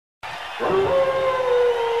Hi,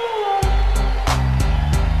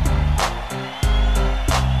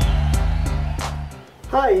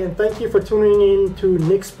 and thank you for tuning in to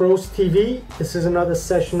Knicks Bros TV. This is another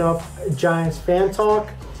session of Giants Fan Talk.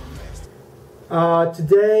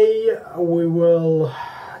 Today we will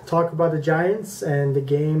talk about the Giants and the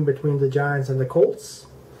game between the Giants and the Colts.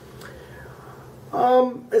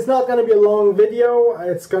 It's not going to be a long video.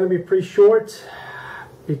 It's going to be pretty short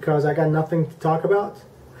because I got nothing to talk about.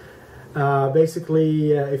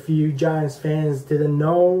 Basically, if you Giants fans didn't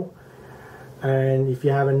know, and if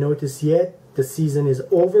you haven't noticed yet, the season is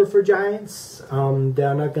over for Giants.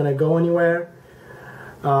 They're not going to go anywhere.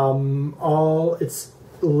 All it's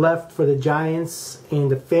left for the Giants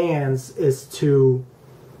and the fans is to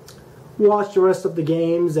watch the rest of the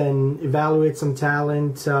games and evaluate some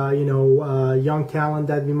talent, young talent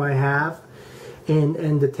that we might have,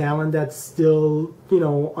 and the talent that's still,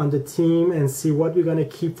 on the team, and see what we're going to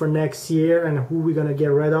keep for next year and who we're going to get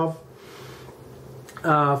rid of.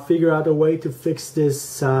 Figure out a way to fix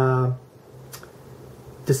this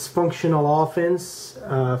dysfunctional offense,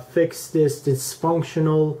 fix this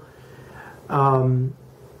dysfunctional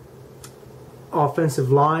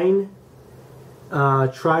offensive line,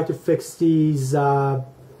 try to fix these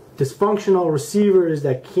dysfunctional receivers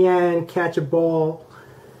that can catch a ball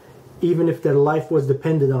even if their life was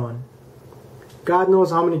dependent on. God knows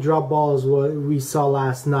how many drop balls we saw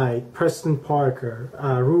last night. Preston Parker,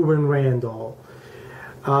 Ruben Randall,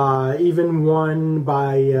 even one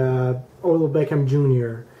by Odell Beckham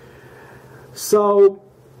Jr. So,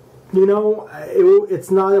 it's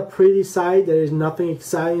not a pretty sight. There is nothing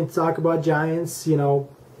exciting to talk about Giants.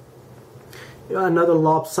 Another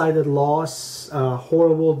lopsided loss,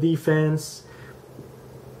 horrible defense.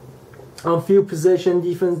 On few possession,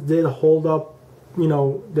 defense did hold up,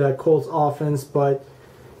 the Colts offense, but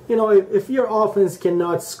if your offense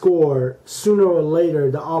cannot score, sooner or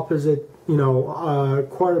later the opposite,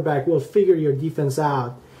 quarterback will figure your defense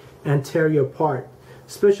out and tear you apart,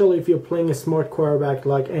 especially if you're playing a smart quarterback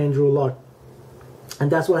like Andrew Luck.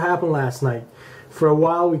 And that's what happened last night. For a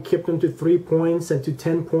while we kept them to 3 points and to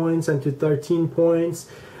 10 points and to 13 points,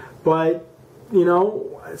 but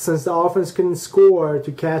since the offense couldn't score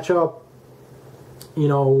to catch up,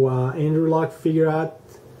 Andrew Luck figured out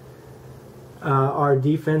our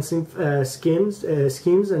defensive schemes,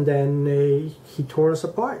 and then he tore us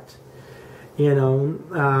apart.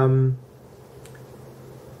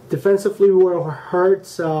 Defensively, we were hurt.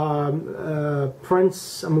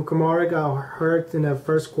 Prince Amukamara got hurt in the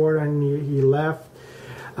first quarter and he left.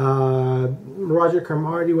 Roger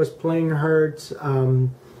Cromartie was playing hurt.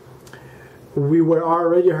 We were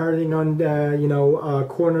already hurting on the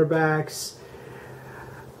cornerbacks.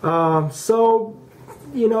 So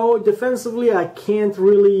defensively, I can't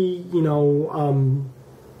really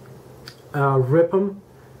rip them.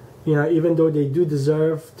 Even though they do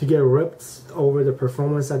deserve to get ripped over the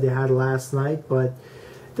performance that they had last night, but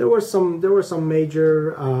there were some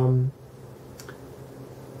major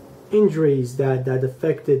injuries that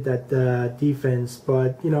affected that defense.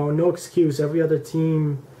 But no excuse. Every other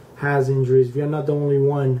team has injuries. We are not the only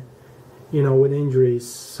one, with injuries.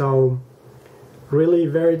 So really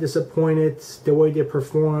very disappointed the way they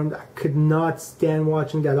performed. I could not stand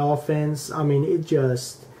watching that offense. I mean, it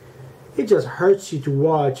just hurts you to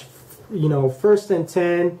watch. First and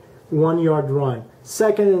 10, 1 yard run.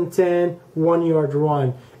 Second and 10, 1 yard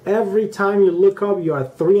run. Every time you look up, you are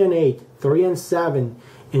 3 and 8, 3 and 7,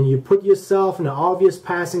 and you put yourself in an obvious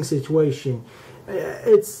passing situation.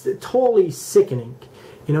 It's totally sickening.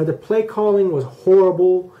 The play calling was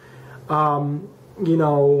horrible.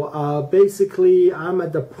 Basically, I'm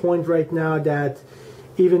at the point right now that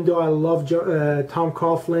even though I love Tom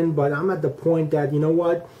Coughlin, but I'm at the point that,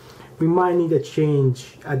 we might need a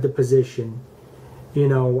change at the position.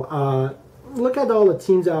 Look at all the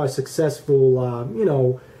teams that are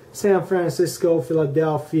successful. San Francisco,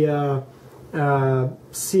 Philadelphia,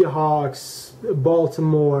 Seahawks,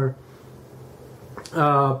 Baltimore,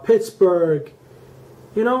 Pittsburgh.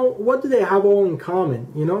 What do they have all in common?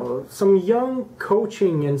 Some young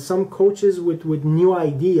coaching and some coaches with new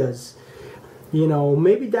ideas.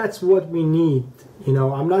 Maybe that's what we need.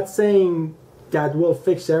 I'm not saying that will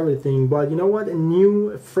fix everything, but you know what? A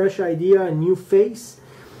new, fresh idea, a new face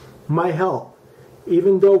might help.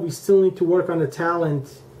 Even though we still need to work on the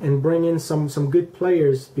talent and bring in some good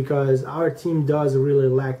players, because our team does really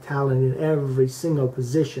lack talent in every single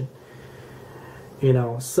position.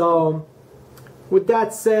 So with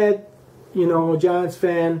that said, Giants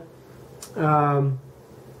fan, from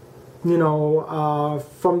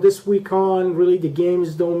this week on, really the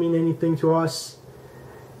games don't mean anything to us.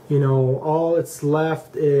 You know, all it's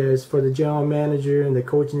left is for the general manager and the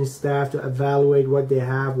coaching staff to evaluate what they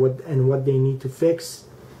have, what they need to fix.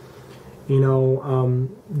 You know,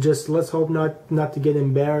 just let's hope not to get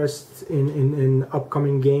embarrassed in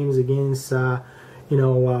upcoming games against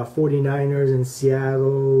 49ers in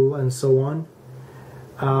Seattle and so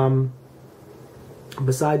on.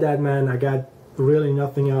 Beside that, man, I got really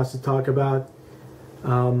nothing else to talk about.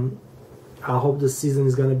 I hope the season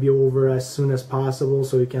is going to be over as soon as possible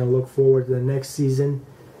so we can look forward to the next season.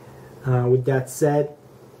 With that said,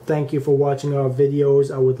 thank you for watching our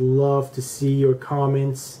videos. I would love to see your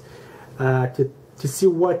comments, to see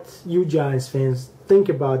what you Giants fans think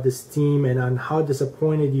about this team and on how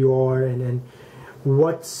disappointed you are, and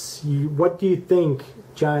what do you think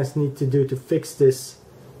Giants need to do to fix this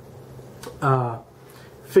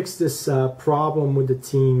problem with the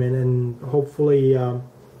team, and hopefully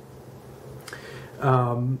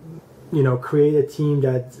create a team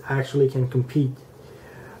that actually can compete.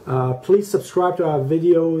 Please subscribe to our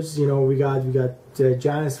videos. You know, we got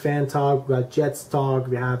Giants fan talk, we got Jets talk,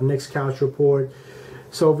 we have Knicks couch report.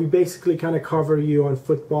 So we basically kind of cover you on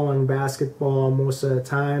football and basketball most of the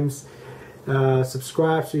times.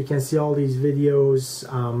 Subscribe so you can see all these videos.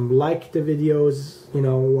 Like the videos,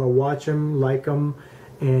 watch them, like them,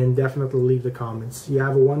 and definitely leave the comments. You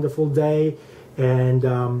have a wonderful day, and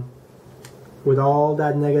with all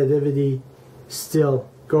that negativity, still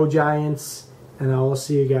go Giants, and I'll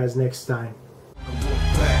see you guys next time.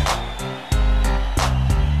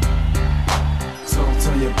 So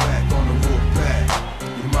turn your back on the wolf pack.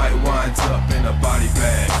 You might wind up in a body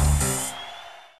bag.